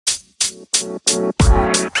Well,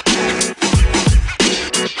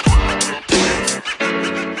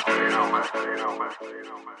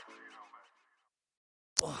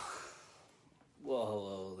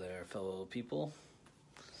 hello there, fellow people.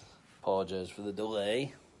 Apologize for the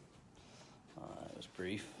delay. It was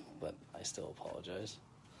brief, but I still apologize.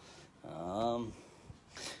 Come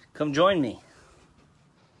join me.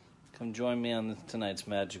 Come join me on tonight's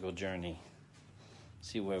magical journey.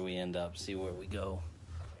 See where we end up, see where we go.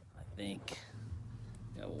 I think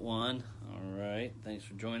got one. All right, thanks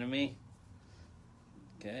for joining me.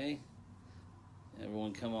 Okay.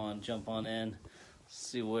 Everyone come on, jump on in.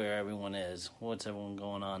 See where everyone is. What's everyone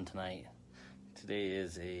going on tonight? Today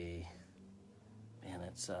is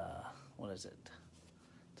what is it?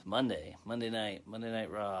 It's Monday night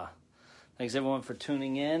Raw. Thanks everyone for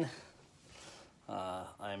tuning in.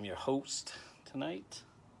 I'm your host tonight.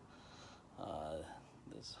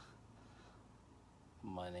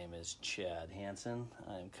 My name is Chad Hansen.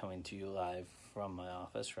 I'm coming to you live from my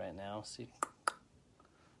office right now. See?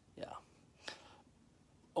 Yeah.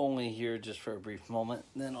 Only here just for a brief moment,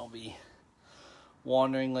 then I'll be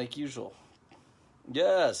wandering like usual.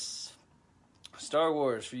 Yes, Star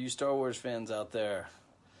Wars, for you Star Wars fans out there,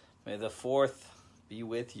 may the 4th be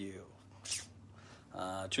with you.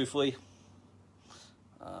 Truthfully,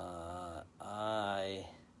 I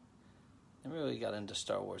never really got into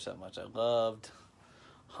Star Wars that much. I loved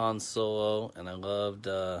Han Solo, and I loved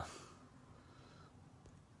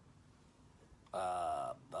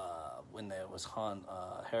when it was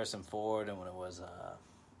Harrison Ford, and when it was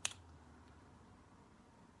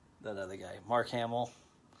that other guy, Mark Hamill,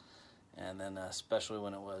 and then especially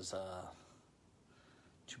when it was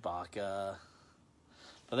Chewbacca.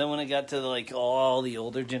 But then when it got to all the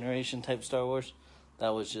older generation type Star Wars,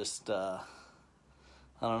 that was just I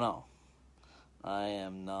don't know. I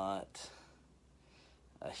am not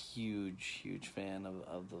a huge fan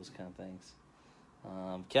of those kind of things.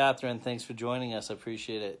 Catherine, thanks for joining us. I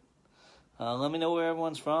appreciate it. Let me know where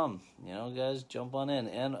everyone's from. Guys, jump on in.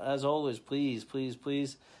 And as always, please,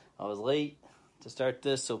 I was late to start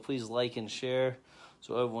this, so please like and share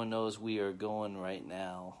so everyone knows we are going right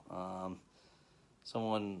now.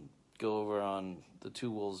 Someone go over on the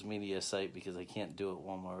Two Wolves Media site, because I can't do it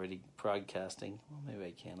while I'm already broadcasting. Well, maybe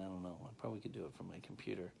I can. I don't know. I probably could do it from my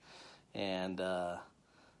computer. And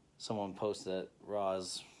someone posted that Raw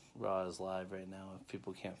is live right now. If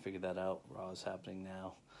people can't figure that out, Raw is happening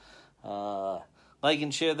now. Like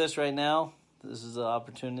and share this right now. This is an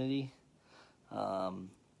opportunity.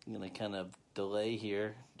 I'm going to kind of delay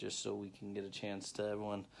here just so we can get a chance to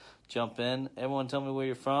everyone jump in. Everyone tell me where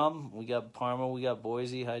you're from. We got Parma, we got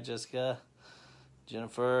Boise. Hi, Jessica.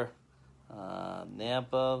 Jennifer.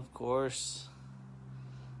 Nampa, of course.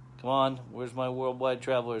 Come on, where's my worldwide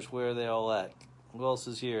travelers? Where are they all at? Who else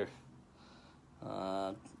is here?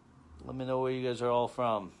 Let me know where you guys are all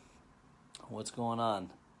from. What's going on?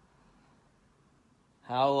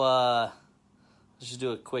 Let's just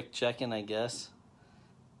do a quick check-in, I guess.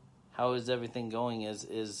 How is everything going?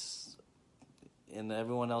 Is and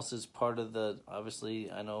everyone else is part of the,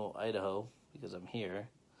 obviously, I know Idaho, because I'm here.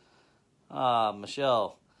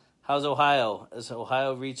 Michelle, how's Ohio? Has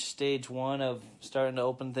Ohio reached stage 1 of starting to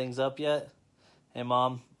open things up yet? Hey,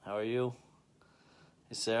 Mom, how are you?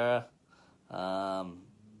 Hey, Sarah.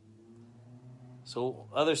 So,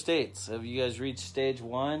 other states, have you guys reached stage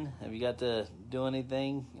 1? Have you got to do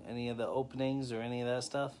anything? Any of the openings or any of that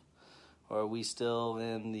stuff? Or are we still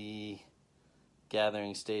in the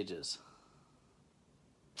gathering stages?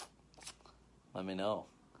 Let me know.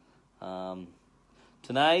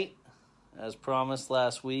 Tonight, as promised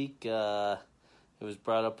last week, it was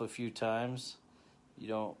brought up a few times. You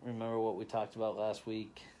don't remember what we talked about last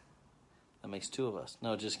week? That makes 2 of us.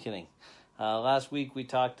 No, just kidding. Last week we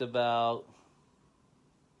talked about,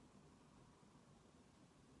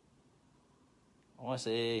 I want to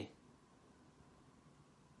say,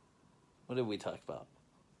 what did we talk about?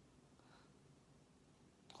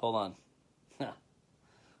 Hold on.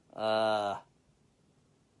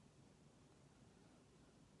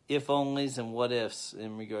 If-onlys and what-ifs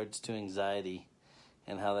in regards to anxiety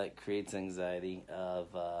and how that creates anxiety of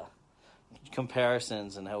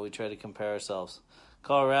comparisons and how we try to compare ourselves.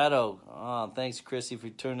 Colorado, thanks, Chrissy, for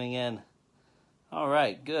tuning in. All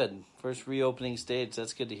right, good. First reopening stage.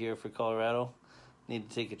 That's good to hear for Colorado. Need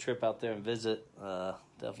to take a trip out there and visit.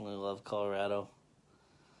 Definitely love Colorado.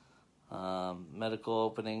 Medical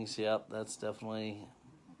openings, yep, that's definitely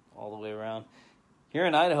all the way around. Here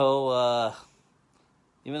in Idaho,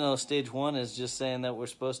 even though stage 1 is just saying that we're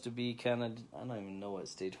supposed to be kind of, I don't even know what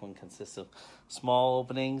stage 1 consists of. Small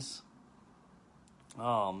openings.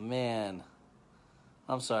 Oh, man.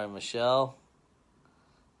 I'm sorry, Michelle.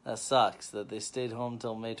 That sucks that they stayed home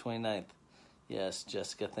till May 29th. Yes,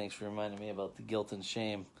 Jessica, thanks for reminding me about the guilt and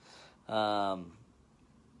shame. But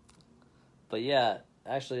yeah,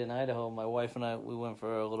 actually in Idaho, my wife and I, we went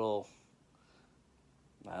for a little,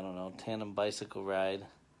 I don't know, tandem bicycle ride.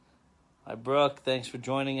 Hi, Brooke. Thanks for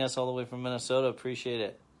joining us all the way from Minnesota. Appreciate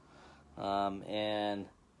it. And,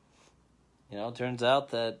 you know, it turns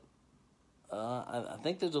out that I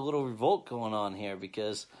think there's a little revolt going on here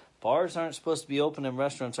because bars aren't supposed to be open and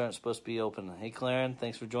restaurants aren't supposed to be open. Hey, Claren,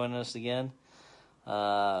 thanks for joining us again.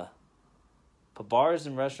 But bars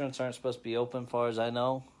and restaurants aren't supposed to be open, as far as I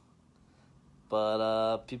know.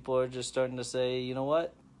 But people are just starting to say, you know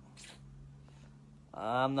what?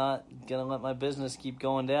 I'm not going to let my business keep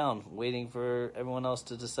going down, waiting for everyone else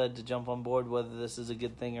to decide to jump on board whether this is a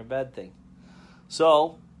good thing or bad thing.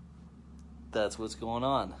 So, that's what's going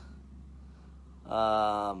on.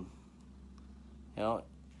 You know,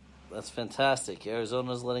 that's fantastic.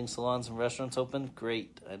 Arizona's letting salons and restaurants open.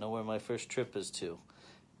 Great. I know where my first trip is to.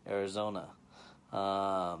 Arizona.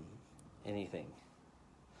 Anything.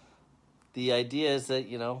 The idea is that,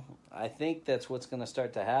 you know, I think that's what's going to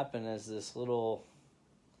start to happen is this little...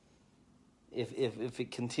 If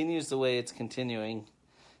it continues the way it's continuing,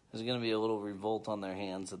 there's going to be a little revolt on their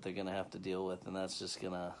hands that they're going to have to deal with, and that's just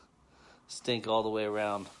going to stink all the way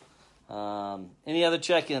around. Any other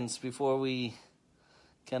check-ins before we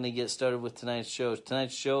kind of get started with tonight's show?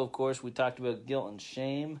 Tonight's show, of course, we talked about guilt and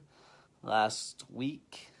shame last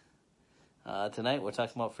week. Tonight, we're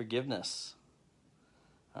talking about forgiveness.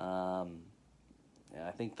 Yeah,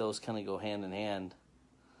 I think those kind of go hand in hand.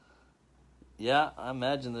 Yeah, I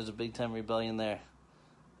imagine there's a big-time rebellion there.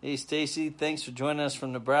 Hey, Stacy, thanks for joining us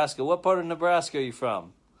from Nebraska. What part of Nebraska are you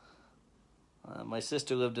from? My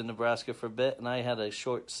sister lived in Nebraska for a bit, and I had a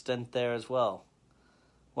short stint there as well.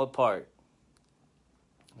 What part?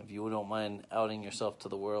 If you don't mind outing yourself to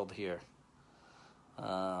the world here.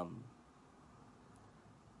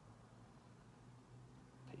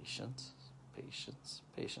 Patience.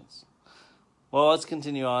 Well, let's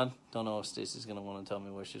continue on. Don't know if Stacy's going to want to tell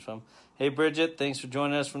me where she's from. Hey, Bridget, thanks for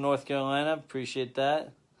joining us from North Carolina. Appreciate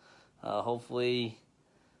that. Hopefully,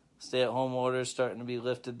 stay-at-home orders starting to be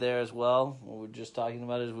lifted there as well. What we're just talking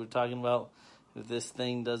about is if this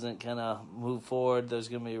thing doesn't kind of move forward, there's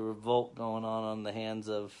going to be a revolt going on the hands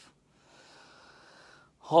of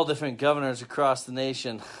all different governors across the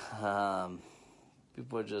nation.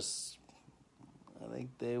 People are just, I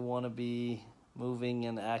think they want to be moving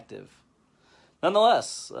and active.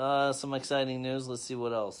 Nonetheless, some exciting news. Let's see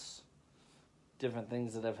what else. Different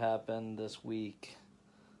things that have happened this week.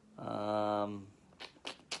 Mentioned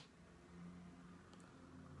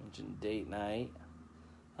date night.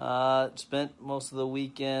 Spent most of the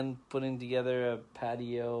weekend putting together a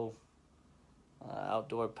patio,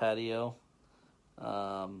 outdoor patio.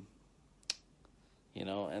 You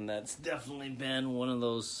know, and that's definitely been one of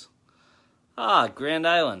those. Grand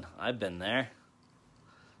Island. I've been there.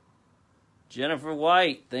 Jennifer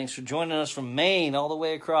White, thanks for joining us from Maine all the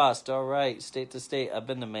way across. All right, state to state. I've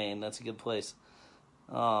been to Maine. That's a good place.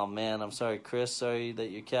 Oh, man, I'm sorry, Chris. Sorry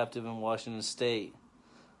that you're captive in Washington State.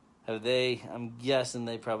 I'm guessing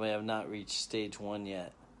they probably have not reached stage 1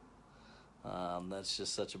 yet. That's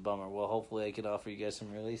just such a bummer. Well, hopefully I can offer you guys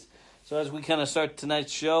some release. So as we kind of start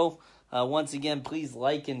tonight's show, once again, please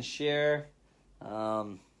like and share.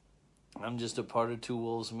 I'm just a part of Two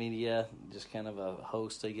Wolves Media, just kind of a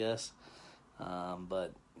host, I guess.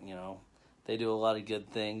 But, you know, they do a lot of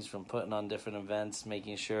good things from putting on different events,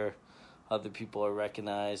 making sure other people are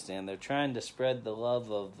recognized, and they're trying to spread the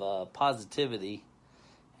love of positivity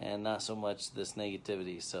and not so much this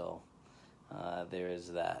negativity. So there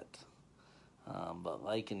is that. But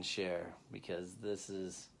like and share, because this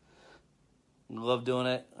is, I love doing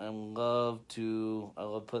it. I love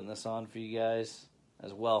putting this on for you guys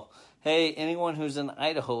as well. Hey, anyone who's in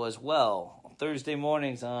Idaho as well, Thursday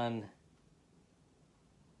mornings on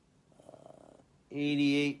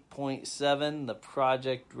 88.7, the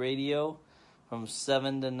Project Radio, from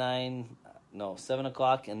 7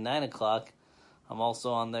 o'clock and 9 o'clock. I'm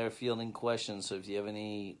also on there fielding questions, so if you have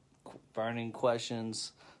any burning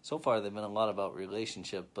questions, so far they've been a lot about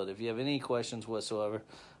relationship, but if you have any questions whatsoever,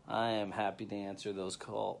 I am happy to answer those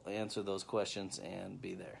questions and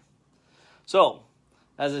be there. So,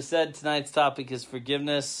 as I said, tonight's topic is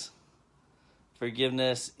forgiveness.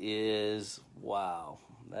 Forgiveness is, wow,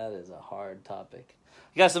 that is a hard topic.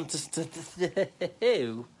 I got some statistics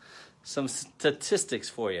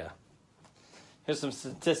for you. Here's some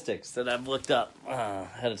statistics that I've looked up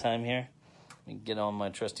ahead of time here. Let me get on my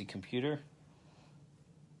trusty computer.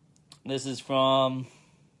 This is from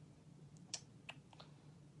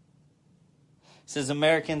says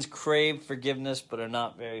Americans crave forgiveness but are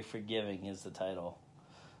not very forgiving is the title.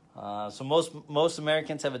 So most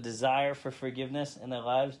Americans have a desire for forgiveness in their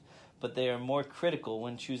lives, but they are more critical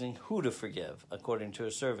when choosing who to forgive, according to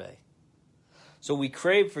a survey. So we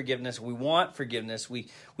crave forgiveness, we want forgiveness, we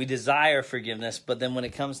desire forgiveness, but then when it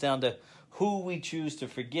comes down to who we choose to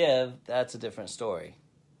forgive, that's a different story.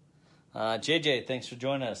 JJ, thanks for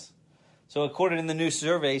joining us. So according to the new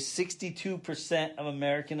survey, 62% of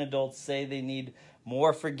American adults say they need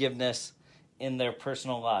more forgiveness in their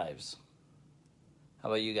personal lives. How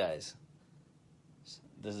about you guys?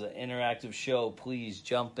 This is an interactive show. Please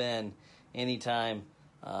jump in anytime.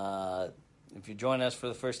 If you're joining us for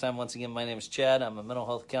the first time, once again, my name is Chad. I'm a mental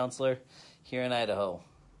health counselor here in Idaho.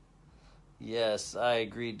 Yes, I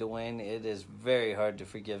agree, Dwayne. It is very hard to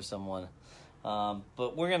forgive someone.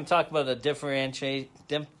 But we're going to talk about a differentiation,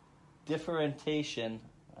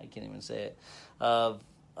 I can't even say it, of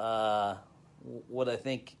what I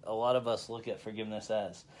think a lot of us look at forgiveness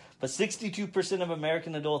as. But 62% of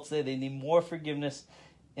American adults say they need more forgiveness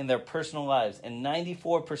in their personal lives, and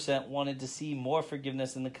 94% wanted to see more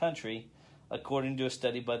forgiveness in the country, according to a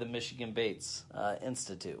study by the Michigan Bates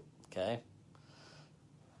Institute. Okay,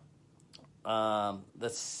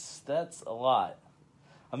 that's a lot.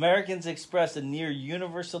 Americans express a near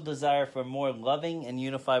universal desire for a more loving and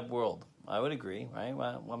unified world. I would agree, right?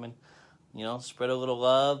 Well, women, spread a little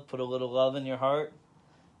love, put a little love in your heart,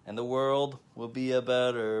 and the world will be a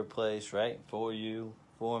better place, right? For you,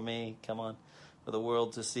 for me, come on, for the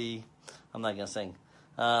world to see. I'm not going to sing.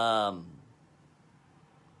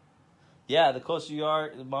 Yeah, the closer you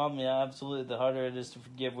are, Mom, yeah, absolutely, the harder it is to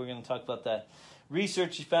forgive. We're going to talk about that.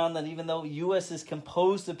 Research found that even though the U.S. is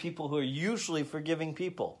composed of people who are usually forgiving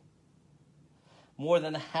people, more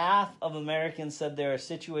than half of Americans said there are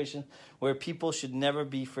situations where people should never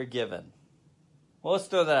be forgiven. Well, let's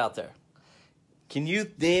throw that out there. Can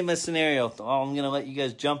you name a scenario? Oh, I'm going to let you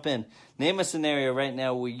guys jump in. Name a scenario right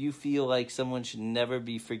now where you feel like someone should never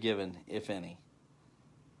be forgiven, if any.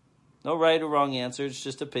 No right or wrong answer. It's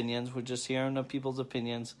just opinions. We're just hearing people's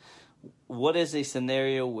opinions. What is a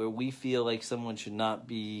scenario where we feel like someone should not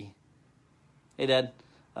be... Hey, Dad.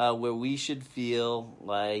 Where we should feel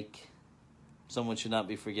like someone should not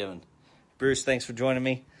be forgiven. Bruce, thanks for joining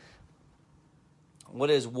me. What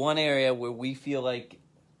is one area where we feel like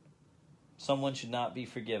someone should not be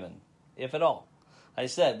forgiven, if at all? I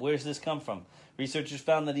said, where does this come from? Researchers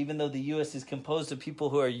found that even though the U.S. is composed of people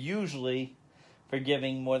who are usually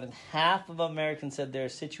forgiving, more than half of Americans said there are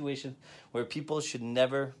situations where people should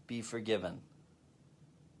never be forgiven.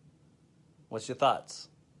 What's your thoughts?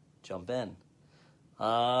 Jump in.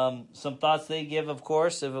 Some thoughts they give, of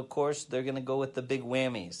course, they're going to go with the big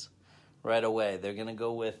whammies right away. They're going to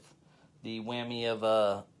go with the whammy of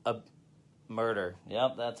a murder.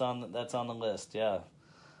 Yep, that's on the list. Yeah.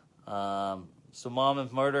 So, Mom,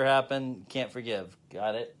 if murder happened, can't forgive.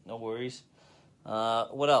 Got it. No worries.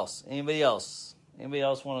 What else? Anybody else? Anybody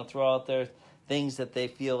else want to throw out there things that they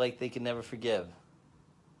feel like they can never forgive?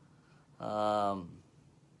 Of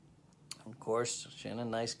course,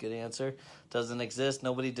 Shannon, nice, good answer. Doesn't exist.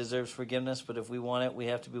 Nobody deserves forgiveness, but if we want it, we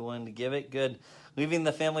have to be willing to give it. Good. Leaving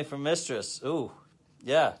the family for mistress. Ooh,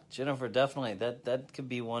 yeah, Jennifer, definitely. That could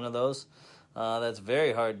be one of those. That's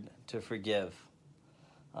very hard to forgive.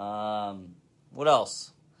 What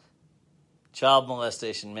else? Child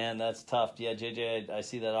molestation, man, that's tough. Yeah, JJ, I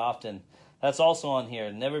see that often. That's also on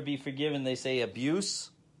here. Never be forgiven. They say abuse,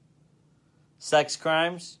 sex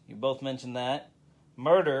crimes. You both mentioned that.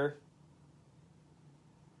 Murder.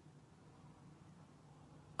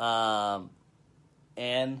 And,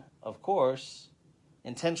 of course,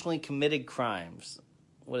 intentionally committed crimes.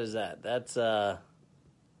 What is that? That's,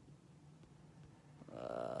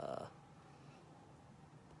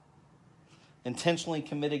 intentionally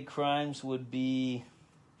committed crimes would be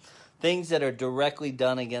things that are directly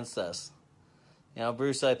done against us.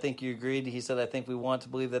 Bruce, I think you agreed. He said, I think we want to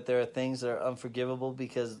believe that there are things that are unforgivable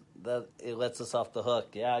because that it lets us off the hook.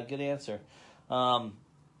 Yeah, good answer. And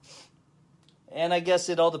I guess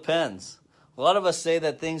it all depends. A lot of us say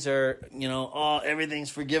that things are,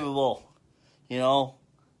 everything's forgivable.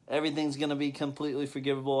 Everything's going to be completely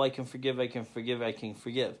forgivable. I can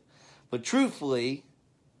forgive. But truthfully,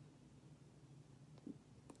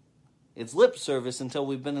 it's lip service until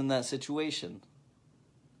we've been in that situation.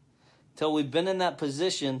 Until we've been in that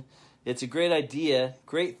position, it's a great idea,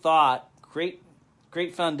 great thought, great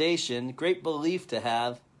foundation, great belief to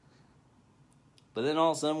have. But then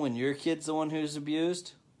all of a sudden, when your kid's the one who's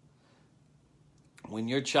abused, when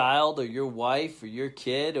your child or your wife or your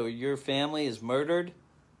kid or your family is murdered,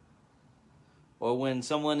 or when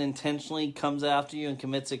someone intentionally comes after you and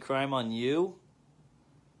commits a crime on you,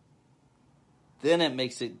 then it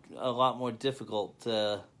makes it a lot more difficult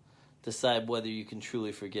to decide whether you can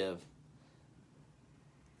truly forgive.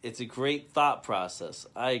 It's a great thought process.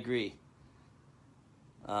 I agree.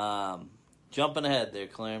 Jumping ahead there,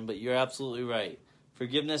 Claren, but you're absolutely right.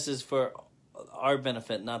 Forgiveness is for our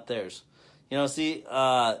benefit, not theirs.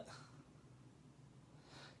 Dwayne,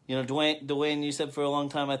 you said for a long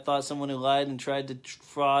time I thought someone who lied and tried to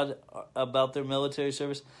fraud about their military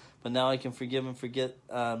service, but now I can forgive and forget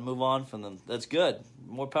and move on from them. That's good.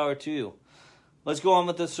 More power to you. Let's go on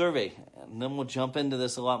with this survey, and then we'll jump into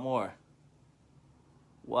this a lot more.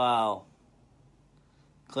 Wow.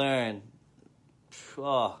 Claren, it's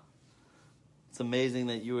amazing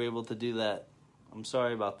that you were able to do that. I'm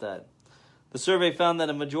sorry about that. The survey found that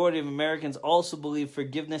a majority of Americans also believe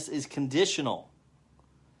forgiveness is conditional.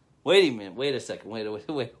 Wait a minute. Wait a second. Wait.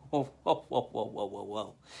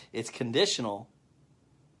 Whoa. It's conditional.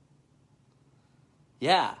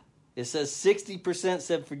 Yeah. It says 60%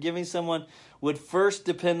 said forgiving someone would first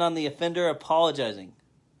depend on the offender apologizing.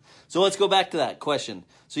 So let's go back to that question.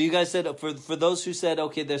 So you guys said, for those who said,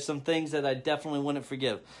 okay, there's some things that I definitely wouldn't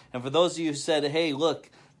forgive. And for those of you who said, hey, look,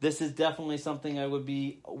 this is definitely something I would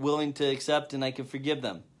be willing to accept and I can forgive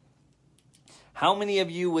them. How many of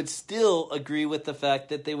you would still agree with the fact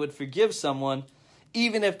that they would forgive someone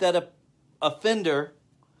even if that offender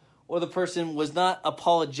or the person was not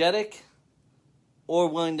apologetic or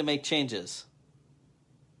willing to make changes?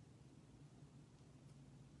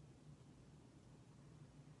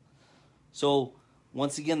 So,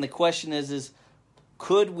 once again, the question is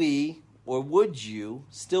could we or would you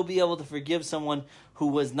still be able to forgive someone who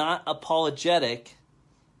was not apologetic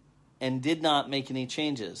and did not make any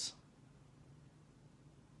changes?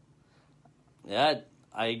 Yeah,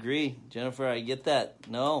 I agree. Jennifer, I get that.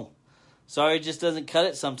 No. Sorry, it just doesn't cut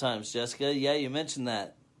it sometimes, Jessica. Yeah, you mentioned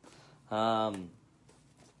that. A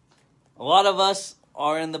lot of us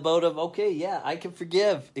are in the boat of, okay, yeah, I can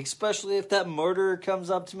forgive, especially if that murderer comes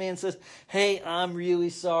up to me and says, hey, I'm really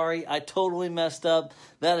sorry. I totally messed up.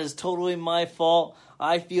 That is totally my fault.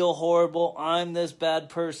 I feel horrible. I'm this bad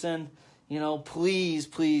person. Please,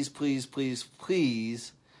 please, please, please,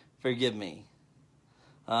 please forgive me.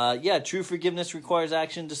 True forgiveness requires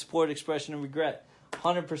action to support expression of regret.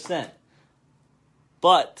 100%.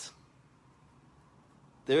 But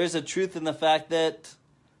there is a truth in the fact that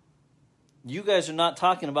you guys are not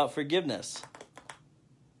talking about forgiveness.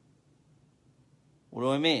 What do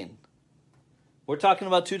I mean? We're talking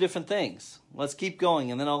about two different things. Let's keep going,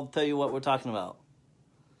 and then I'll tell you what we're talking about.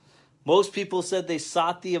 Most people said they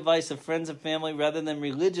sought the advice of friends and family rather than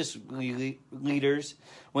religious leaders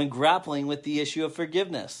when grappling with the issue of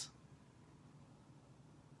forgiveness.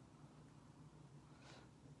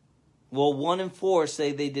 Well, 1 in 4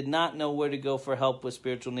 say they did not know where to go for help with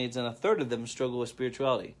spiritual needs, and a third of them struggle with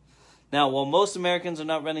spirituality. Now, while most Americans are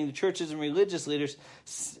not running to churches and religious leaders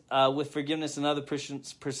with forgiveness and other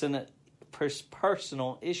personal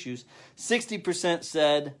issues, 60%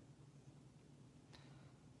 said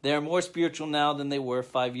they are more spiritual now than they were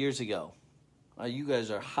 5 years ago. You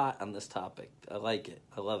guys are hot on this topic. I like it.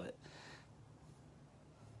 I love it.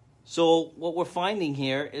 So what we're finding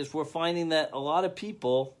here is we're finding that a lot of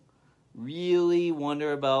people really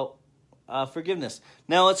wonder about forgiveness.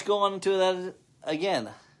 Now, let's go on to that again.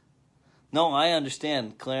 No, I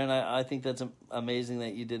understand, Claren. I think that's amazing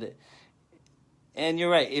that you did it. And you're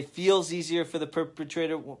right. It feels easier for the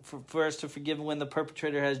perpetrator, for us to forgive when the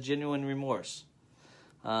perpetrator has genuine remorse.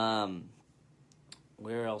 Where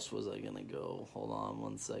else was I going to go? Hold on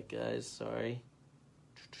one sec, guys. Sorry.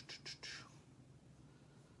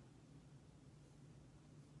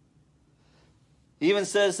 It even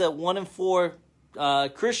says that 1 in 4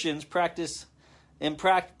 Christians practicing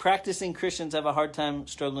Christians have a hard time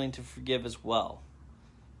struggling to forgive as well,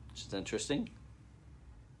 which is interesting.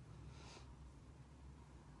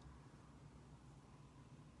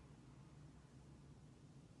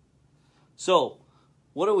 So,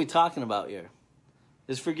 what are we talking about here?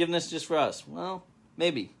 Is forgiveness just for us? Well,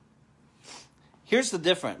 maybe. Here's the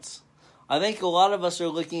difference. I think a lot of us are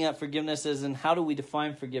looking at forgiveness as in how do we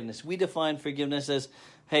define forgiveness? We define forgiveness as,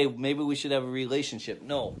 hey, maybe we should have a relationship.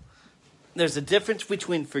 No. There's a difference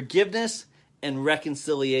between forgiveness and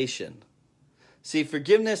reconciliation. See,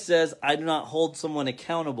 forgiveness says I do not hold someone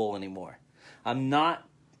accountable anymore. I'm not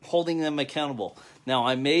holding them accountable. Now,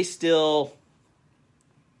 I may still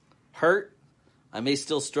hurt. I may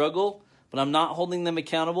still struggle, but I'm not holding them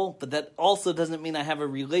accountable. But that also doesn't mean I have a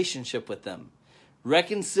relationship with them.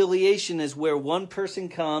 Reconciliation is where one person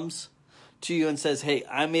comes to you and says, hey,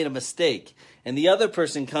 I made a mistake. And the other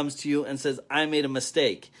person comes to you and says, I made a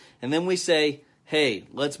mistake. And then we say, hey,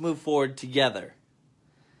 let's move forward together.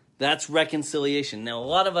 That's reconciliation. Now, a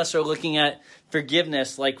lot of us are looking at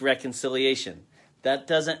forgiveness like reconciliation. That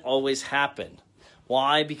doesn't always happen.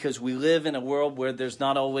 Why? Because we live in a world where there's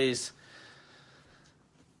not always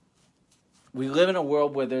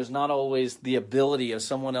the ability of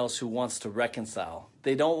someone else who wants to reconcile.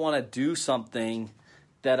 They don't want to do something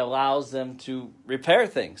that allows them to repair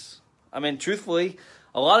things. I mean, truthfully,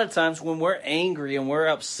 a lot of times when we're angry and we're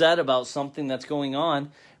upset about something that's going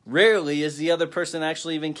on, rarely is the other person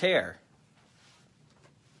actually even care.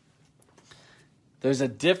 There's a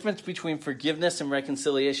difference between forgiveness and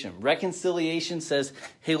reconciliation. Reconciliation says,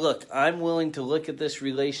 hey, look, I'm willing to look at this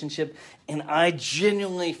relationship and I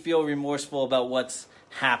genuinely feel remorseful about what's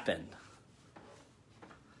happened.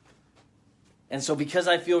 And so because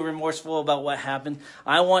I feel remorseful about what happened,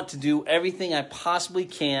 I want to do everything I possibly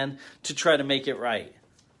can to try to make it right.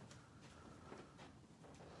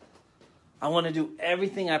 I want to do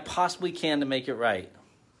everything I possibly can to make it right.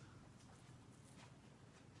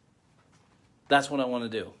 That's what I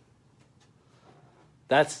want to do.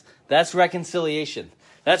 That's reconciliation.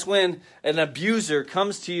 That's when an abuser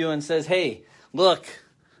comes to you and says, hey, look,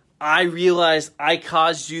 I realize I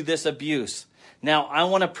caused you this abuse. Now, I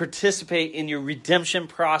want to participate in your redemption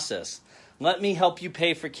process. Let me help you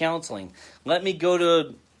pay for counseling. Let me go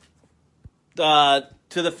to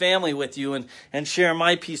the family with you and share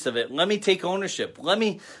my piece of it. Let me take ownership. Let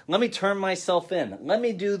me turn myself in. Let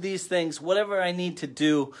me do these things, whatever I need to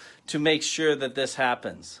do to make sure that this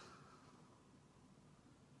happens.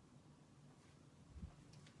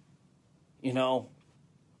 You know,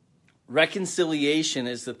 reconciliation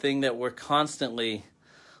is the thing that we're constantly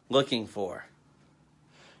looking for.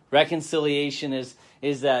 Reconciliation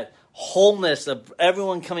is that wholeness of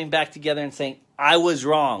everyone coming back together and saying, I was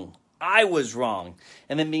wrong. I was wrong.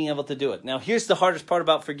 And then being able to do it. Now, here's the hardest part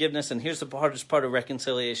about forgiveness, and here's the hardest part of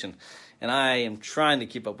reconciliation. And I am trying to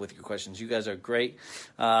keep up with your questions. You guys are great.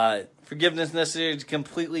 Forgiveness is necessary to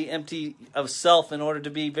completely empty of self in order to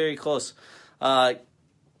be very close.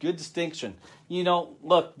 Good distinction. You know,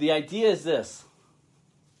 look, the idea is this.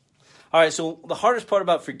 All right, so the hardest part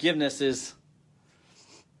about forgiveness is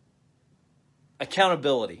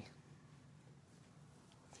accountability.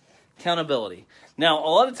 Accountability. Now, a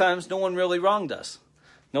lot of times, no one really wronged us.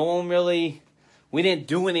 We didn't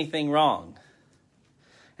do anything wrong.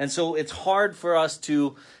 And so it's hard for us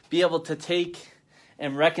to be able to take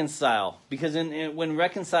and reconcile. Because when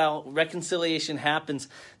reconciliation happens,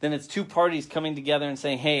 then it's two parties coming together and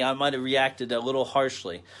saying, hey, I might have reacted a little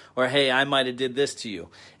harshly. Or, hey, I might have did this to you.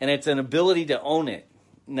 And it's an ability to own it.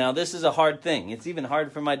 Now, this is a hard thing. It's even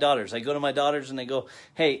hard for my daughters. I go to my daughters and they go,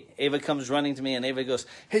 hey, Ava comes running to me and Ava goes,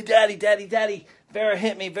 hey, daddy, Vera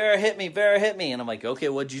hit me. And I'm like, okay,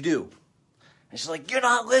 what'd you do? And she's like, you're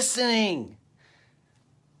not listening.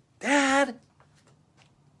 Dad,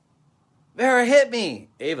 Vera hit me.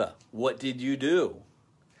 Ava, what did you do?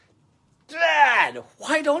 Dad,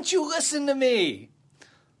 why don't you listen to me?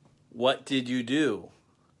 What did you do?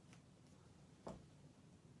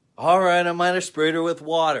 All right, I might have sprayed her with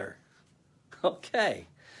water. Okay,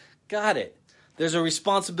 got it. There's a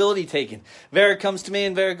responsibility taken. Vera comes to me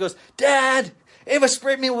and Vera goes, Dad, Ava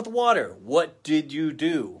sprayed me with water. What did you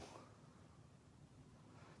do?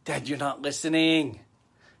 Dad, you're not listening.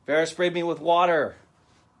 Vera sprayed me with water.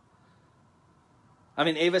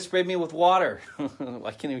 Ava sprayed me with water.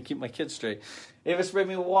 I can't even keep my kids straight. Ava sprayed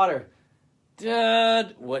me with water.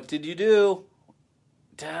 Dad, what did you do?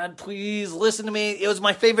 Dad, please listen to me. It was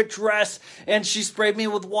my favorite dress, and she sprayed me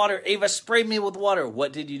with water. Ava sprayed me with water.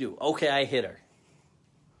 What did you do? Okay, I hit her.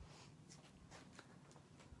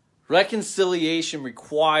 Reconciliation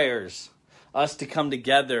requires us to come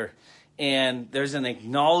together, and there's an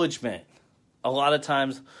acknowledgement a lot of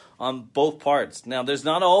times on both parts. Now, there's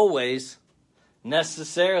not always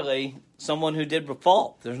necessarily someone who did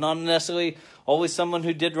fault. There's not necessarily always someone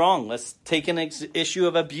who did wrong. Let's take an issue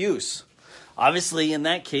of abuse. Obviously, in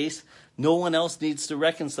that case, no one else needs to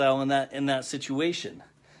reconcile in that situation.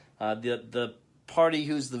 The party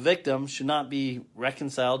who's the victim should not be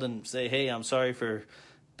reconciled and say, hey, I'm sorry for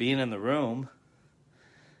being in the room,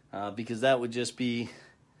 because that would just be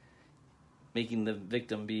making the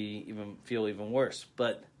victim feel even worse.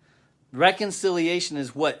 But reconciliation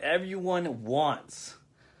is what everyone wants.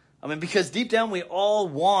 Because deep down we all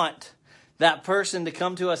want that person to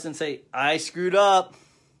come to us and say, I screwed up.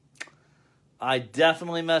 I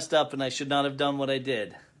definitely messed up and I should not have done what I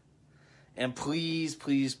did. And please,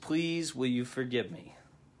 please, please, will you forgive me?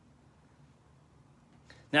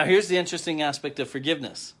 Now, here's the interesting aspect of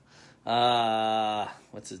forgiveness.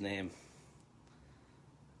 What's his name?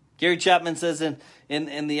 Gary Chapman says in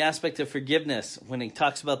the aspect of forgiveness, when he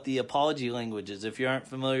talks about the apology languages, if you aren't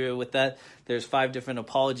familiar with that, there's 5 different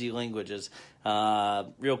apology languages.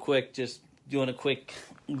 Real quick, just doing a quick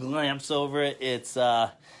glance over it. It's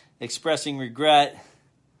expressing regret,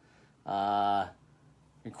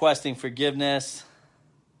 requesting forgiveness,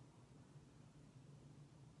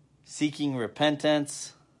 seeking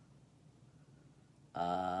repentance.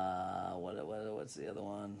 What's the other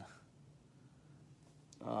one?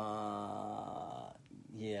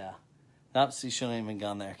 Yeah. Nope, she shouldn't have even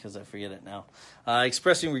gone there because I forget it now.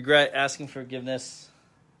 Expressing regret, asking forgiveness.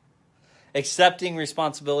 Accepting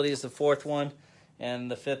responsibility is the 4th one.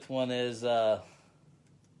 And the 5th one is,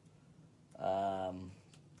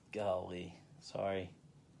 golly, sorry.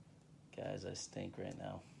 Guys, I stink right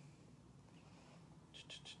now.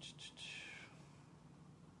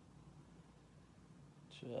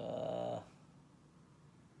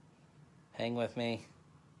 Hang with me.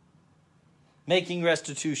 Making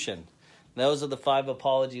restitution. Those are the 5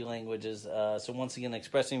 apology languages. So once again,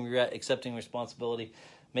 expressing regret, accepting responsibility,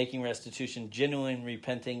 making restitution, genuine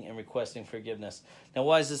repenting, and requesting forgiveness. Now,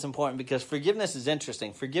 why is this important? Because forgiveness is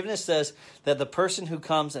interesting. Forgiveness says that the person who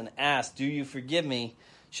comes and asks, "Do you forgive me?"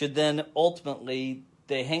 should then ultimately,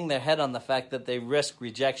 they hang their head on the fact that they risk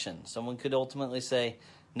rejection. Someone could ultimately say,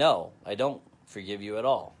 "No, I don't forgive you at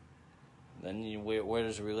all." Then where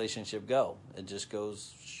does a relationship go? It just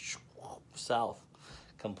goes south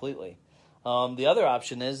completely. The other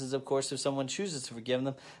option is of course, if someone chooses to forgive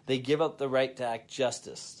them, they give up the right to act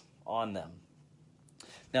justice on them.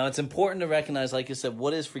 Now, it's important to recognize, like I said,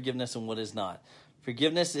 what is forgiveness and what is not.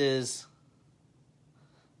 Forgiveness is,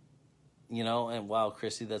 and wow,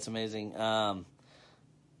 Chrissy, that's amazing. I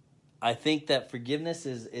think that forgiveness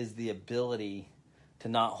is the ability to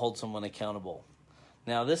not hold someone accountable.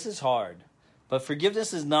 Now, this is hard, but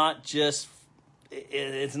forgiveness is not just,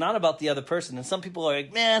 it's not about the other person. And some people are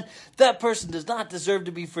like, man, that person does not deserve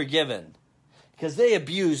to be forgiven because they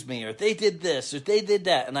abused me, or they did this, or they did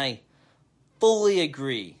that. And I fully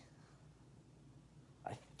agree.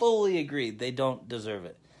 They don't deserve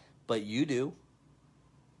it. But you do.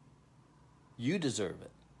 You deserve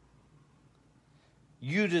it.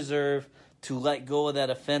 You deserve to let go of that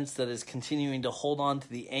offense that is continuing to hold on to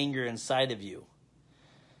the anger inside of you.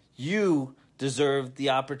 You deserve the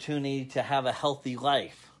opportunity to have a healthy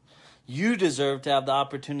life. You deserve to have the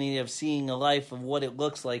opportunity of seeing a life of what it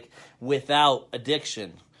looks like without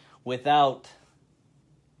addiction, without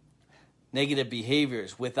negative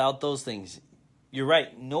behaviors, without those things. You're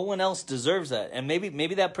right. No one else deserves that. And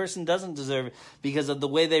maybe that person doesn't deserve it because of the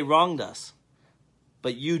way they wronged us.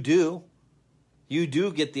 But you do. You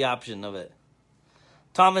do get the option of it.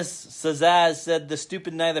 Thomas Sazaz said, the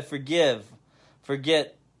stupid neither forgive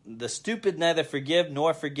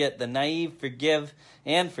nor forget. The naive forgive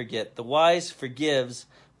and forget. The wise forgives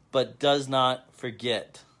but does not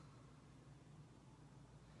forget.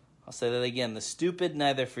 I'll say that again. The stupid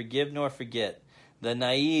neither forgive nor forget. The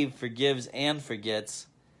naive forgives and forgets.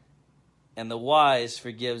 And the wise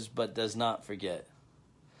forgives but does not forget.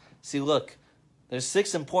 See, look, there's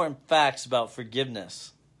 6 important facts about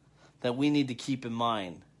forgiveness that we need to keep in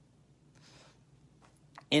mind.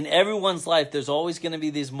 In everyone's life, there's always going to be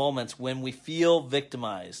these moments when we feel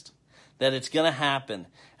victimized, that it's going to happen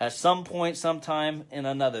at some point, sometime, in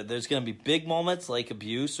another. There's going to be big moments like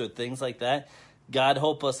abuse or things like that. God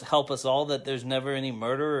help us all that there's never any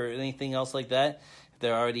murder or anything else like that. If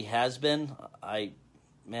there already has been,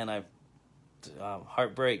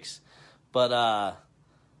 heart breaks. But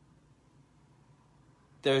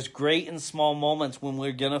there's great and small moments when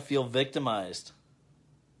we're going to feel victimized.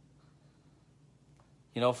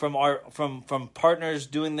 From partners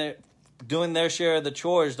doing their share of the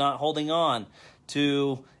chores, not holding on,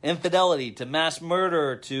 to infidelity, to mass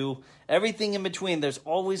murder, to everything in between. There's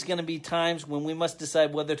always going to be times when we must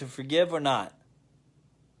decide whether to forgive or not.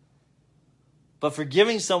 But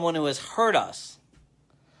forgiving someone who has hurt us,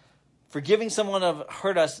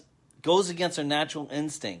 goes against our natural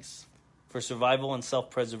instincts for survival and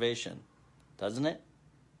self-preservation, doesn't it?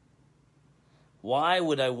 Why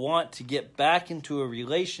would I want to get back into a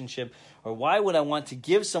relationship, or why would I want to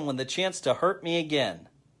give someone the chance to hurt me again?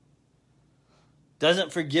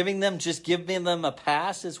 Doesn't forgiving them just give them a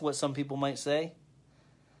pass, is what some people might say?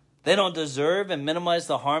 They don't deserve and minimize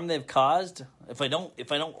the harm they've caused. If I don't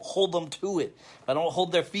hold them to it, if I don't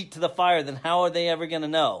hold their feet to the fire, then how are they ever going to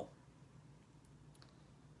know?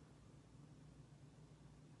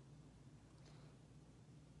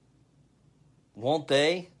 Won't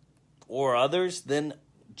they or others then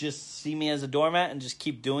just see me as a doormat and just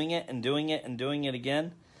keep doing it and doing it and doing it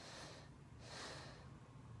again?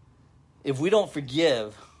 If we don't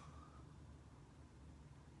forgive,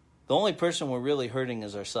 the only person we're really hurting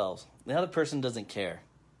is ourselves. The other person doesn't care.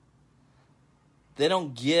 They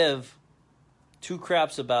don't give two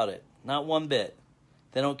craps about it. Not one bit.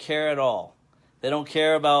 They don't care at all. They don't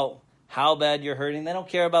care about how bad you're hurting. They don't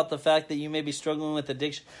care about the fact that you may be struggling with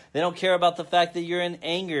addiction. They don't care about the fact that you're in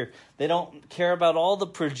anger. They don't care about all the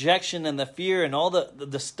projection and the fear and all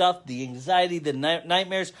the stuff, the anxiety, the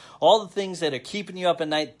nightmares, all the things that are keeping you up at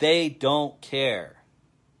night. They don't care.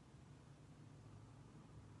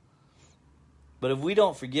 But if we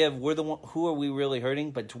don't forgive, we're the one, who are we really hurting?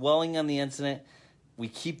 By dwelling on the incident, we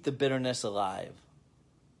keep the bitterness alive.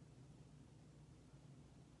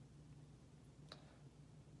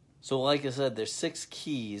 So like I said, there's 6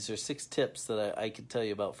 keys or 6 tips that I could tell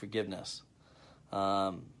you about forgiveness.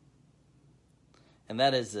 And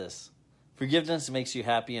that is this. Forgiveness makes you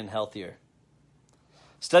happy and healthier.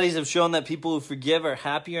 Studies have shown that people who forgive are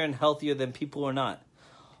happier and healthier than people who are not.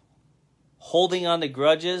 Holding on to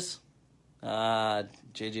grudges.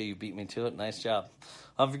 JJ, you beat me to it. Nice job.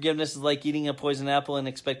 Unforgiveness is like eating a poison apple and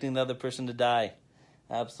expecting the other person to die.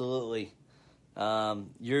 Absolutely.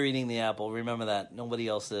 You're eating the apple. Remember that. Nobody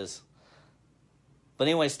else is. But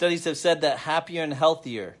anyway, studies have said that happier and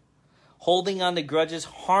healthier. Holding on to grudges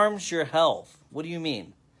harms your health. What do you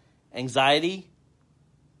mean? Anxiety,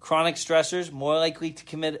 chronic stressors, more likely to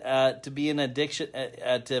commit, to be an addiction,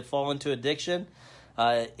 to fall into addiction.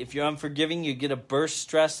 If you're unforgiving, you get a burst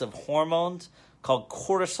stress of hormones called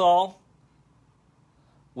cortisol,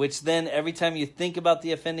 which then every time you think about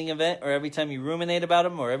the offending event, or every time you ruminate about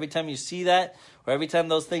them, or every time you see that, or every time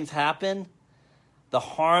those things happen, the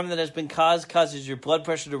harm that has been caused causes your blood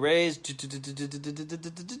pressure to raise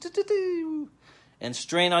and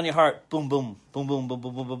strain on your heart. Boom, boom, boom, boom, boom,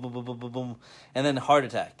 boom, boom, boom, boom, boom, boom, boom, and then heart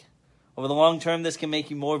attack. Over the long term, this can make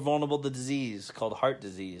you more vulnerable to disease called heart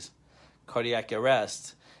disease, cardiac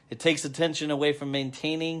arrest. It takes attention away from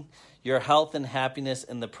maintaining your health and happiness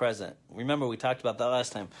in the present. Remember, we talked about that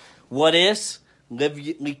last time. What ifs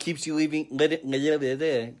keeps you living.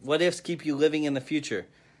 What ifs keep you living in the future?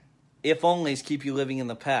 If onlys keep you living in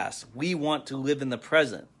the past. We want to live in the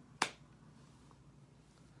present.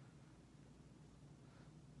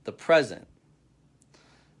 The present.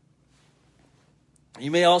 You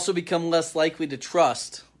may also become less likely to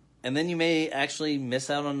trust. And then you may actually miss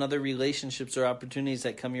out on other relationships or opportunities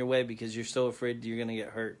that come your way because you're so afraid you're going to get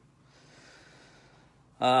hurt.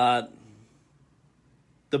 The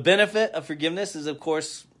benefit of forgiveness is, of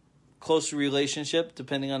course, closer relationship,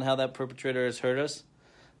 depending on how that perpetrator has hurt us.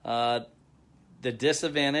 The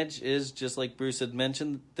disadvantage is, just like Bruce had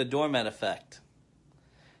mentioned, the doormat effect.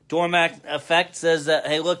 Doormat effect says that,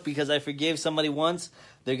 hey, look, because I forgave somebody once,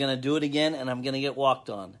 they're going to do it again, and I'm going to get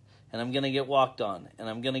walked on. And I'm going to get walked on. And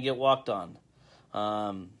I'm going to get walked on.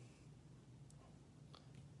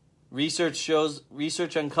 Research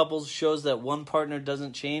on couples shows that one partner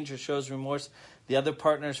doesn't change or shows remorse. The other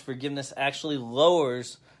partner's forgiveness actually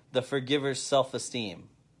lowers the forgiver's self-esteem.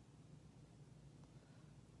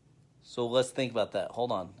 So let's think about that.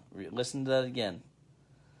 Hold on. Listen to that again.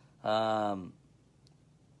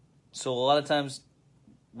 So a lot of times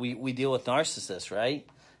we deal with narcissists, right?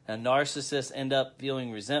 And narcissists end up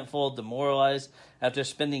feeling resentful, demoralized after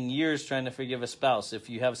spending years trying to forgive a spouse. If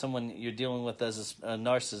you have someone you're dealing with as a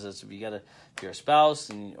narcissist, if you're a spouse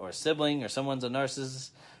or a sibling or someone's a narcissist,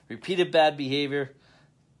 repeated bad behavior.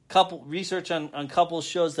 Research on couples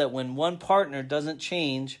shows that when one partner doesn't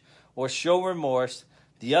change or show remorse,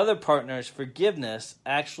 the other partner's forgiveness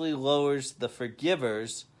actually lowers the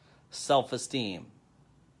forgiver's self-esteem.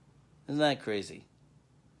 Isn't that crazy?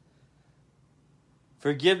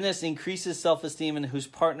 Forgiveness increases self-esteem in whose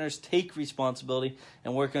partners take responsibility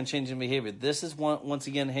and work on changing behavior. This is once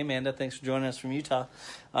again, hey Amanda, thanks for joining us from Utah.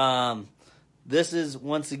 This is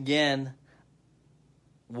once again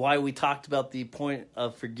why we talked about the point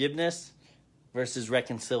of forgiveness versus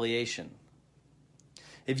reconciliation.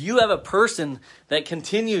 If you have a person that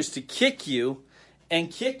continues to kick you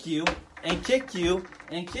and kick you and kick you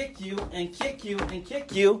and kick you and kick you and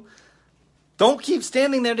kick you, don't keep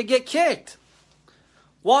standing there to get kicked.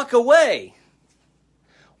 Walk away.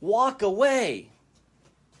 Walk away.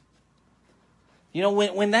 You know,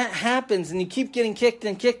 when that happens and you keep getting kicked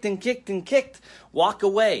and kicked and kicked and kicked, walk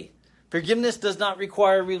away. Forgiveness does not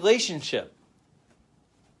require a relationship.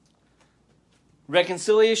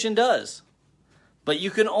 Reconciliation does. But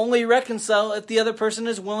you can only reconcile if the other person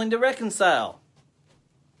is willing to reconcile.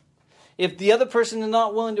 If the other person is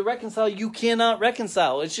not willing to reconcile, you cannot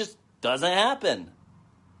reconcile. It just doesn't happen.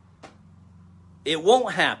 It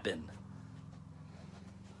won't happen.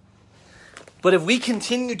 But if we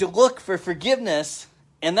continue to look for forgiveness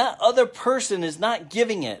and that other person is not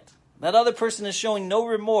giving it, that other person is showing no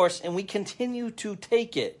remorse, and we continue to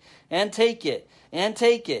take it, and take it, and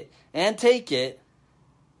take it, and take it,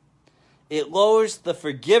 it lowers the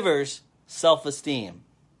forgiver's self-esteem.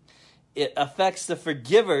 It affects the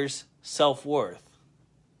forgiver's self-worth.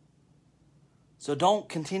 So don't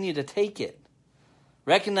continue to take it.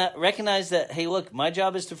 Recognize that, hey, look, my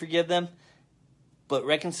job is to forgive them, but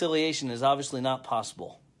reconciliation is obviously not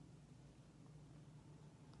possible.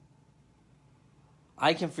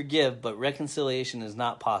 I can forgive, but reconciliation is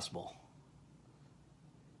not possible.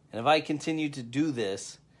 And if I continue to do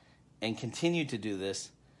this, and continue to do this,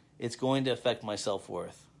 it's going to affect my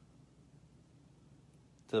self-worth.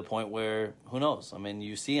 To the point where, who knows? I mean,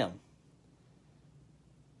 you see them.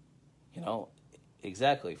 You know,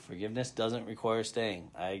 exactly. Forgiveness doesn't require staying.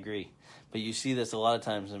 I agree. But you see this a lot of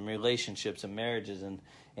times in relationships and marriages and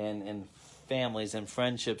families and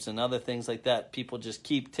friendships and other things like that. People just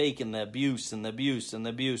keep taking the abuse and the abuse and the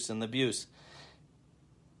abuse and the abuse.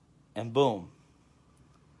 And boom.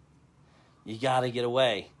 You got to get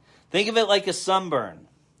away. Think of it like a sunburn.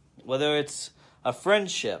 Whether it's a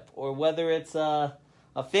friendship or whether it's a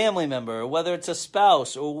family member or whether it's a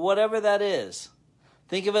spouse or whatever that is.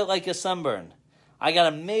 Think of it like a sunburn. I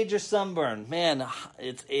got a major sunburn. Man,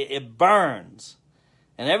 it burns.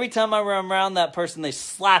 And every time I'm around that person, they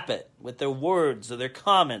slap it with their words or their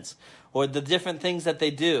comments or the different things that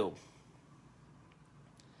they do.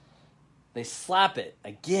 They slap it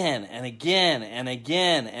again and again and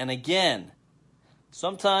again and again.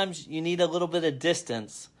 Sometimes you need a little bit of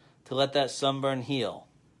distance to let that sunburn heal.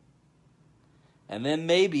 And then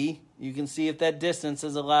maybe you can see if that distance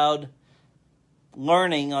has allowed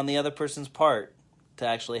learning on the other person's part to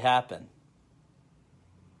actually happen.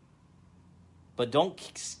 But don't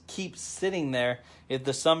keep sitting there if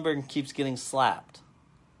the sunburn keeps getting slapped.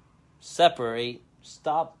 Separate,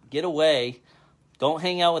 stop, get away. Don't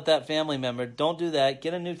hang out with that family member. Don't do that.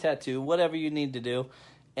 Get a new tattoo, whatever you need to do,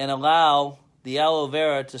 and allow the aloe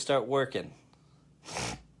vera to start working.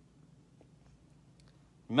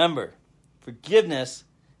 Remember, forgiveness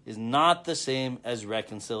is not the same as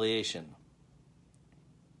reconciliation.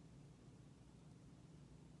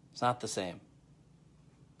 It's not the same.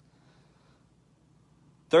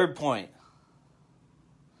 Third point.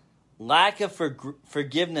 Lack of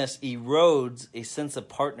forgiveness erodes a sense of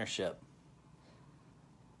partnership.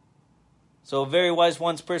 So a very wise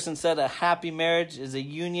once person said, a happy marriage is a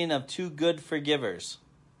union of two good forgivers.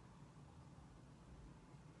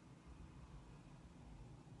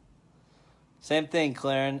 Same thing,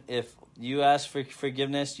 Claren. If you ask for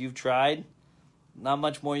forgiveness, you've tried, not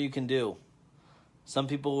much more you can do. Some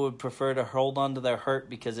people would prefer to hold on to their hurt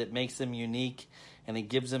because it makes them unique and it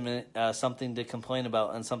gives them something to complain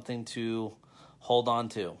about and something to hold on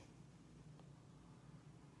to.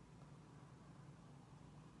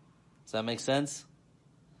 Does that make sense?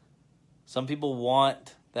 Some people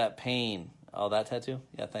want that pain. Oh, that tattoo?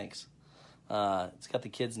 Yeah, thanks. It's got the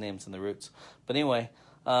kids' names in the roots. But anyway,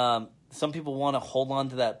 some people want to hold on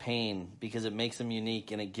to that pain because it makes them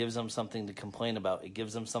unique and it gives them something to complain about. It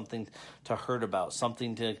gives them something to hurt about,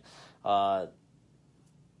 something to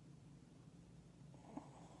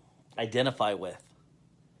identify with.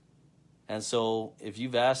 And so if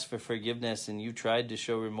you've asked for forgiveness and you tried to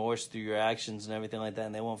show remorse through your actions and everything like that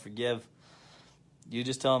and they won't forgive, you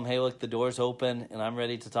just tell them, hey, look, the door's open and I'm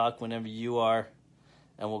ready to talk whenever you are,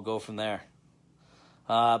 and we'll go from there.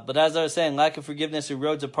 But as I was saying, lack of forgiveness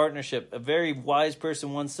erodes a partnership. A very wise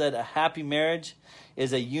person once said, a happy marriage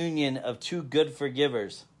is a union of two good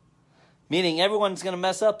forgivers. Meaning everyone's going to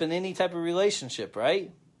mess up in any type of relationship,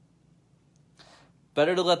 right?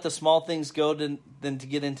 Better to let the small things go than to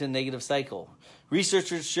get into a negative cycle.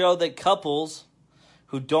 Researchers show that couples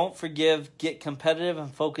who don't forgive get competitive and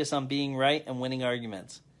focus on being right and winning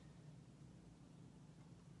arguments.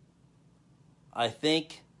 I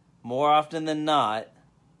think more often than not,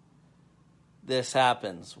 this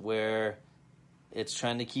happens where it's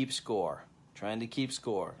trying to keep score.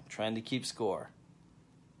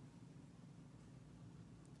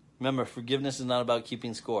 Remember, forgiveness is not about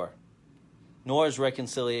keeping score. Nor is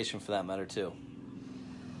reconciliation for that matter too.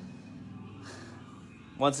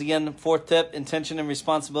 Once again, fourth tip, intention and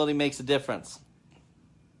responsibility makes a difference.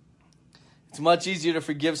 It's much easier to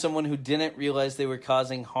forgive someone who didn't realize they were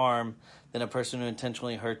causing harm than a person who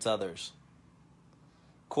intentionally hurts others.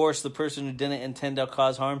 Of course, the person who didn't intend to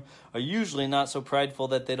cause harm are usually not so prideful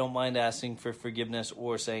that they don't mind asking for forgiveness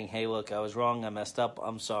or saying, hey, look, I was wrong, I messed up,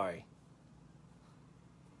 I'm sorry.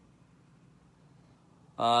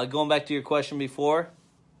 Going back to your question before.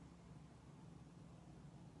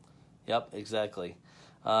 Yep, exactly.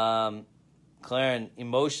 Claren,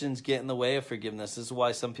 emotions get in the way of forgiveness. This is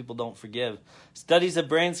why some people don't forgive. Studies of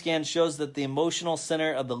brain scans shows that the emotional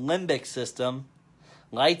center of the limbic system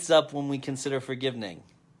lights up when we consider forgiving.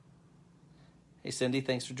 Hey, Cindy,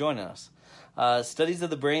 thanks for joining us. Studies of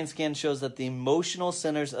the brain scan shows that the emotional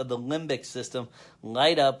centers of the limbic system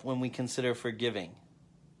light up when we consider forgiving.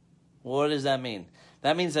 What does that mean?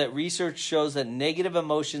 That means that research shows that negative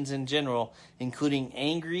emotions in general, including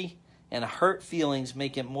angry and hurt feelings,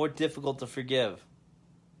 make it more difficult to forgive.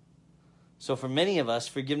 So for many of us,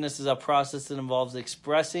 forgiveness is a process that involves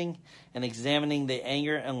expressing and examining the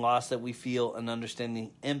anger and loss that we feel and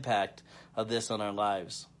understanding the impact of this on our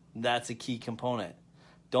lives. That's a key component.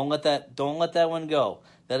 Don't let that one go.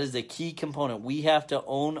 That is a key component. We have to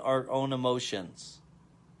own our own emotions.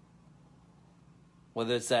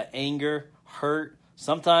 Whether it's that anger, hurt,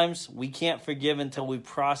 sometimes we can't forgive until we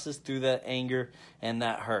process through that anger and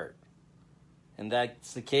that hurt. And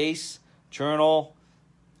that's the case. Journal,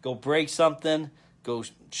 go break something, go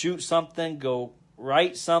shoot something, go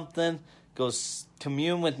write something, go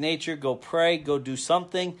commune with nature, go pray, go do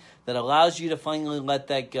something that allows you to finally let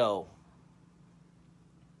that go.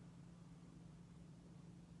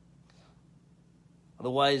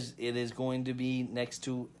 Otherwise, it is going to be next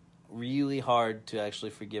to really hard to actually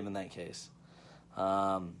forgive in that case.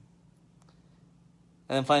 And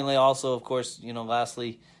then finally, also, of course,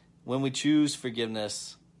 lastly, when we choose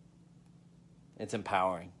forgiveness, it's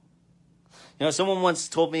empowering. Someone once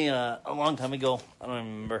told me a long time ago, I don't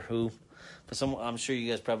remember who, but I'm sure you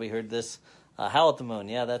guys probably heard this. Howl at the Moon,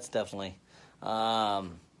 yeah, that's definitely. That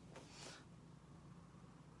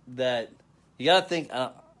you got to think,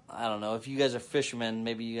 I don't know, if you guys are fishermen,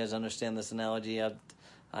 maybe you guys understand this analogy.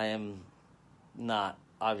 I am not,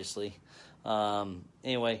 obviously.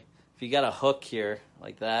 Anyway, if you got a hook here,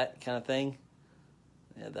 like that kind of thing,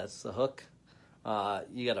 yeah, that's the hook.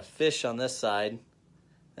 You got a fish on this side,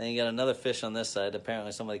 and you got another fish on this side.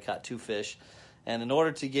 Apparently somebody caught two fish. And in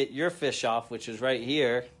order to get your fish off, which is right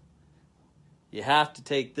here, you have to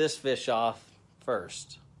take this fish off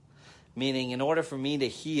first. Meaning, in order for me to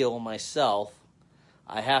heal myself,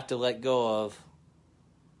 I have to let go of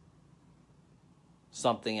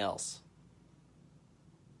something else.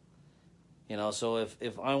 So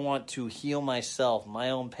if I want to heal myself, my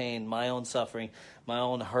own pain, my own suffering, my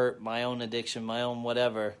own hurt, my own addiction, my own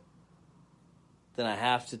whatever, then I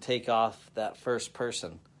have to take off that first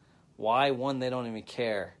person. Why? One, they don't even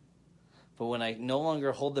care. But when I no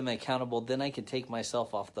longer hold them accountable, then I can take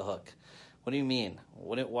myself off the hook. What do you mean?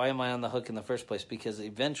 Why am I on the hook in the first place? Because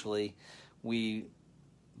eventually we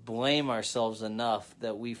blame ourselves enough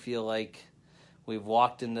that we feel like we've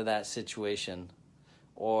walked into that situation,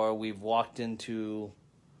 or we've walked into,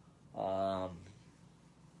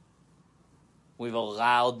 we've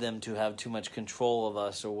allowed them to have too much control of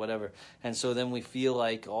us or whatever. And so then we feel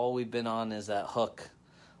like all we've been on is that hook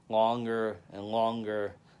longer and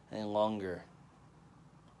longer and longer.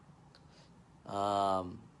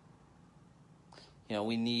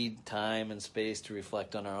 We need time and space to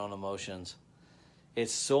reflect on our own emotions.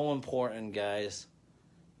 It's so important, guys,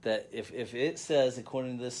 that if it says,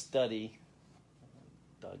 according to this study,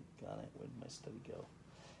 doggone it, where did my study go?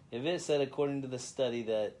 If it said, according to the study,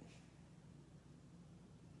 that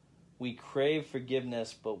we crave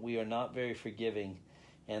forgiveness, but we are not very forgiving,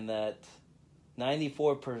 and that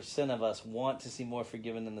 94% of us want to see more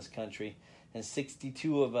forgiven in this country, and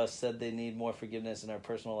 62 of us said they need more forgiveness in our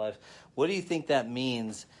personal lives. What do you think that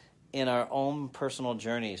means in our own personal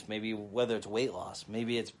journeys? Maybe whether it's weight loss,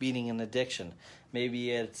 maybe it's beating an addiction,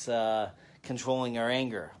 maybe it's controlling our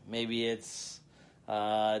anger, maybe it's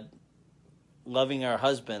loving our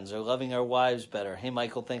husbands or loving our wives better. Hey,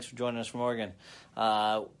 Michael, thanks for joining us from Oregon.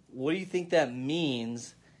 What do you think that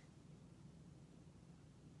means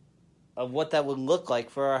of what that would look like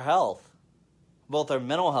for our health? Both our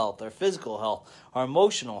mental health, our physical health, our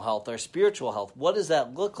emotional health, our spiritual health. What does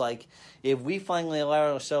that look like if we finally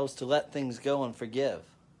allow ourselves to let things go and forgive?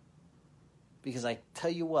 Because I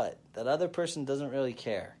tell you what, that other person doesn't really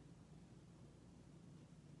care.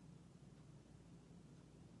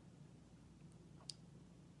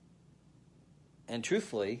 And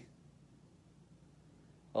truthfully,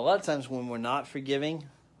 a lot of times when we're not forgiving,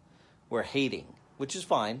 we're hating, which is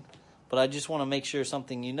fine, but I just want to make sure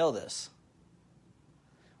you know this.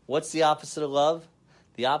 What's the opposite of love?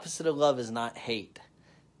 The opposite of love is not hate.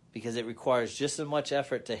 because it requires just as much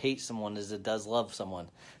effort to hate someone as it does love someone.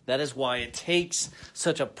 That is why it takes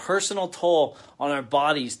such a personal toll on our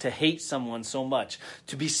bodies to hate someone so much,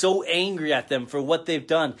 to be so angry at them for what they've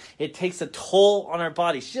done. It takes a toll on our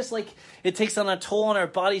bodies, just like it takes on a toll on our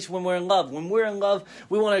bodies when we're in love. When we're in love,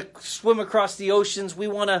 we want to swim across the oceans. We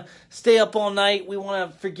want to stay up all night. We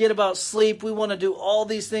want to forget about sleep. We want to do all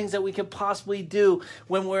these things that we could possibly do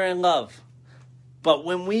when we're in love. But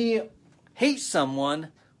when we hate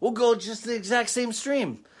someone, we'll go just the exact same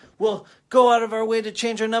stream. We'll go out of our way to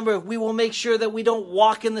change our number. We will make sure that we don't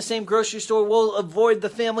walk in the same grocery store. We'll avoid the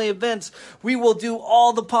family events. We will do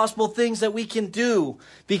all the possible things that we can do.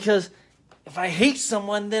 Because if I hate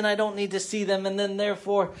someone, then I don't need to see them. And then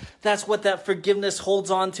therefore, that's what that forgiveness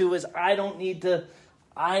holds on to, is I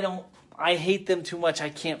hate them too much. I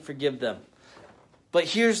can't forgive them. But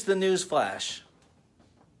here's the news flash.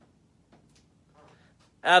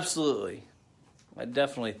 Absolutely. I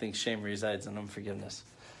definitely think shame resides in unforgiveness.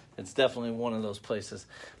 It's definitely one of those places.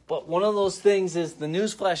 But one of those things is, the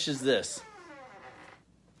newsflash is this.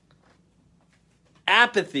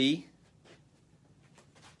 Apathy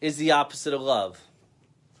is the opposite of love.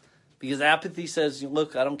 Because apathy says,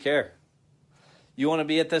 look, I don't care. You want to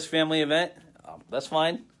be at this family event? That's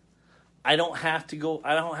fine. I don't have to go.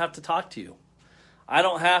 I don't have to talk to you. I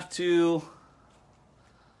don't have to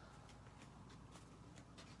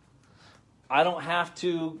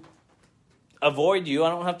avoid you. I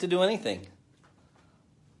don't have to do anything.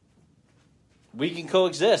 We can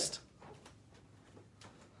coexist.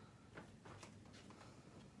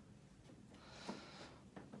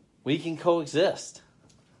 We can coexist.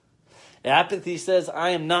 Apathy says, I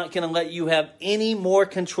am not going to let you have any more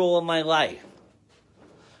control of my life.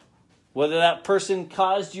 Whether that person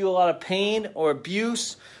caused you a lot of pain or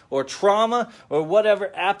abuse or trauma or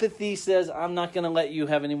whatever, apathy says, I'm not going to let you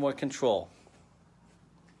have any more control.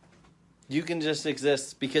 You can just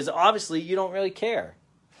exist because obviously you don't really care.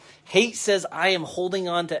 Hate says, I am holding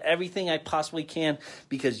on to everything I possibly can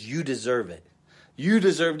because you deserve it. You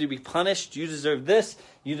deserve to be punished. You deserve this.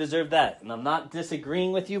 You deserve that. And I'm not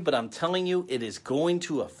disagreeing with you, but I'm telling you it is going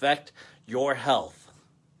to affect your health.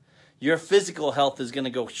 Your physical health is going to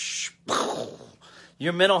go shh.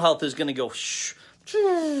 Your mental health is going to go shh.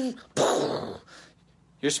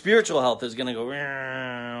 Your spiritual health is going to go.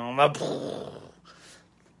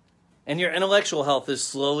 And your intellectual health is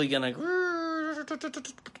slowly going to.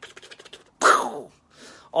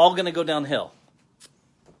 All going to go downhill.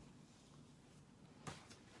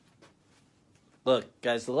 Look,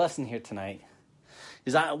 guys, the lesson here tonight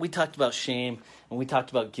is we talked about shame and we talked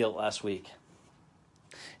about guilt last week.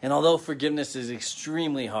 And although forgiveness is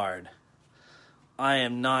extremely hard, I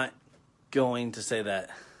am not going to say that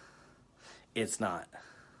it's not.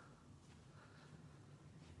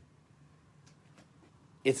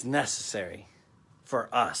 It's necessary for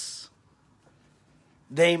us.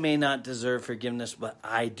 They may not deserve forgiveness, but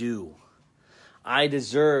I do. I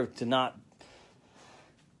deserve to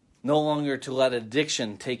no longer to let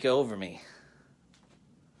addiction take over me.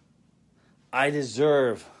 I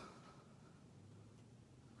deserve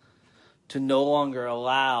to no longer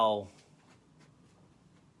allow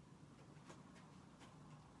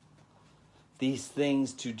these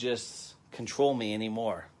things to just control me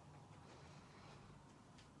anymore.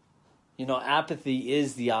 You know, apathy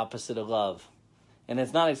is the opposite of love. And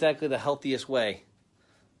it's not exactly the healthiest way.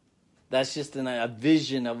 That's just a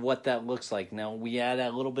vision of what that looks like. Now, we add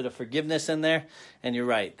a little bit of forgiveness in there, and you're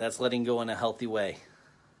right. That's letting go in a healthy way.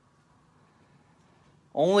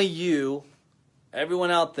 Only you,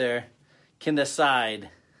 everyone out there, can decide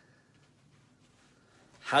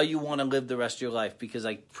how you want to live the rest of your life. Because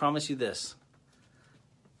I promise you this.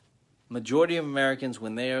 Majority of Americans,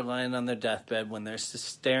 when they are lying on their deathbed, when they're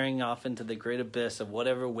staring off into the great abyss of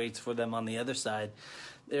whatever waits for them on the other side,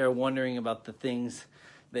 they are wondering about the things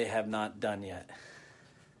they have not done yet.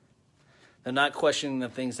 They're not questioning the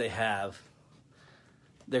things they have.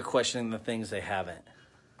 They're questioning the things they haven't.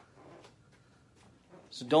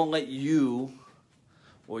 So don't let you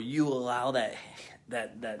allow that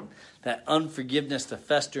unforgiveness to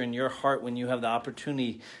fester in your heart when you have the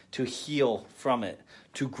opportunity to heal from it,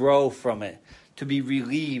 to grow from it, to be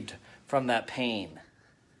relieved from that pain.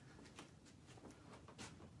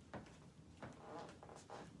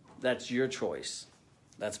 That's your choice.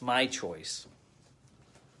 That's my choice.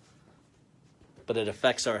 But it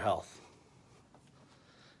affects our health.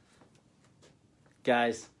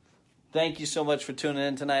 Guys, thank you so much for tuning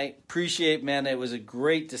in tonight. Appreciate, man. It was a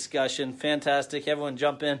great discussion. Fantastic. Everyone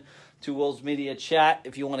jump in to Wolves Media chat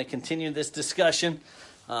if you want to continue this discussion.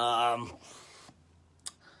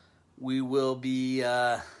 We will be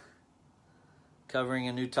covering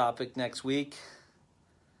a new topic next week.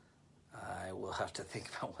 I will have to think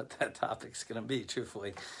about what that topic's going to be,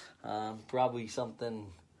 truthfully. Probably something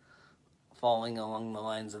falling along the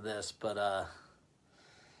lines of this. But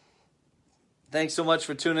thanks so much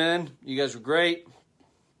for tuning in. You guys were great.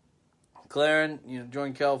 Claren,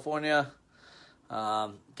 joined California.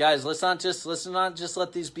 Guys, let's not just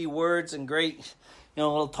let these be words and great,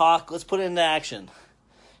 little talk. Let's put it into action.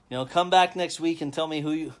 Come back next week and tell me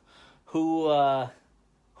who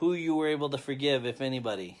you were able to forgive, if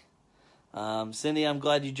anybody. Cindy, I'm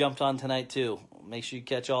glad you jumped on tonight too. Make sure you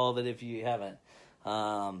catch all of it if you haven't.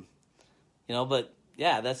 But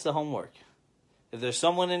yeah, that's the homework. If there's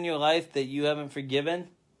someone in your life that you haven't forgiven,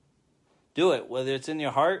 do it. Whether it's in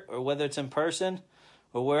your heart or whether it's in person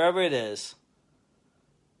or wherever it is,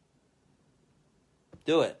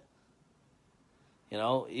 do it.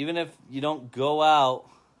 Even if you don't go out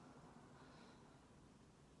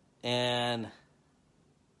and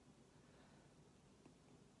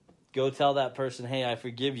go tell that person, hey, I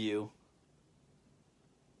forgive you.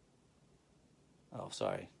 Oh,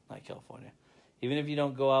 sorry, not California. Even if you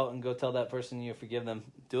don't go out and go tell that person you forgive them,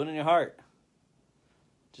 do it in your heart.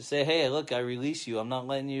 Just say, hey, look, I release you. I'm not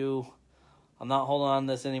holding on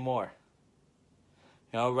to this anymore.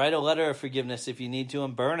 Write a letter of forgiveness if you need to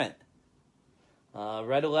and burn it.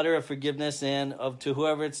 Write a letter of forgiveness and to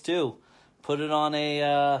whoever it's to. Put it on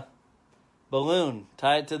a balloon.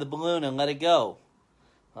 Tie it to the balloon and let it go.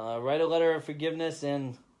 Write a letter of forgiveness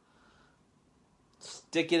and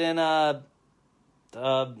stick it in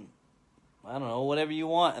I don't know, whatever you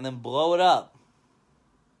want, and then blow it up.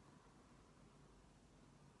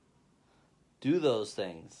 Do those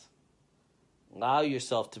things. Allow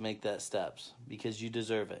yourself to make that steps because you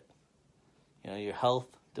deserve it. Your health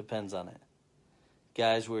depends on it.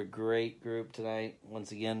 Guys, we're a great group tonight.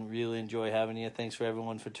 Once again, really enjoy having you. Thanks for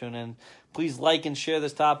everyone for tuning in. Please like and share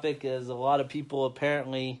this topic, as a lot of people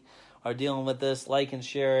apparently are dealing with this. Like and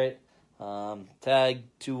share it. Tag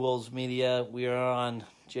Two Wolves Media. We are on,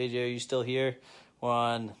 JJ, are you still here? We're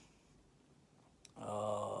on,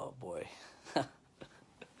 oh boy.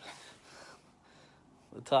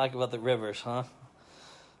 We'll talk about the rivers, huh?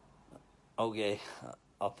 Okay,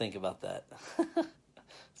 I'll think about that.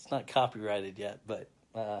 It's not copyrighted yet, but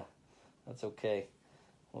that's okay.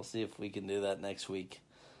 We'll see if we can do that next week.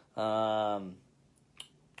 Let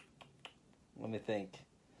me think.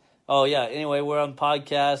 Oh, yeah, anyway, we're on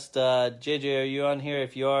podcast. JJ, are you on here?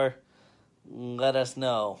 If you are, let us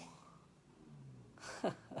know.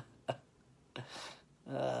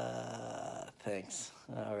 Thanks.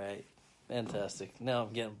 All right. Fantastic. Now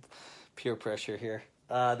I'm getting peer pressure here.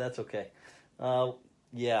 That's okay.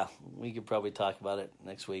 Yeah, we could probably talk about it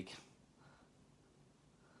next week.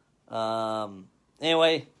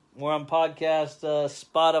 Anyway, we're on podcast,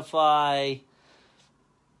 Spotify,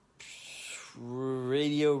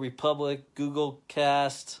 Radio Republic, Google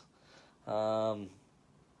Cast, some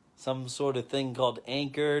sort of thing called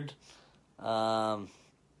Anchored, and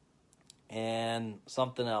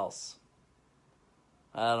something else.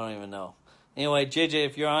 I don't even know. Anyway, JJ,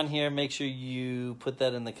 if you're on here, make sure you put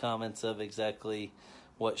that in the comments of exactly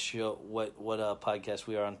what podcast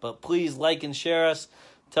we are on. But please like and share us.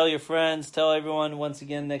 Tell your friends. Tell everyone. Once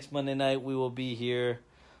again, next Monday night we will be here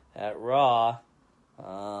at Raw,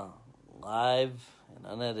 live and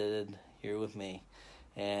unedited, here with me.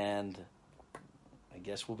 And I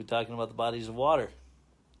guess we'll be talking about the bodies of water.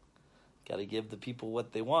 Got to give the people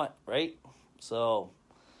what they want, right? So,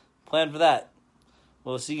 plan for that.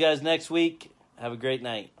 We'll see you guys next week. Have a great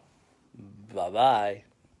night. Bye-bye.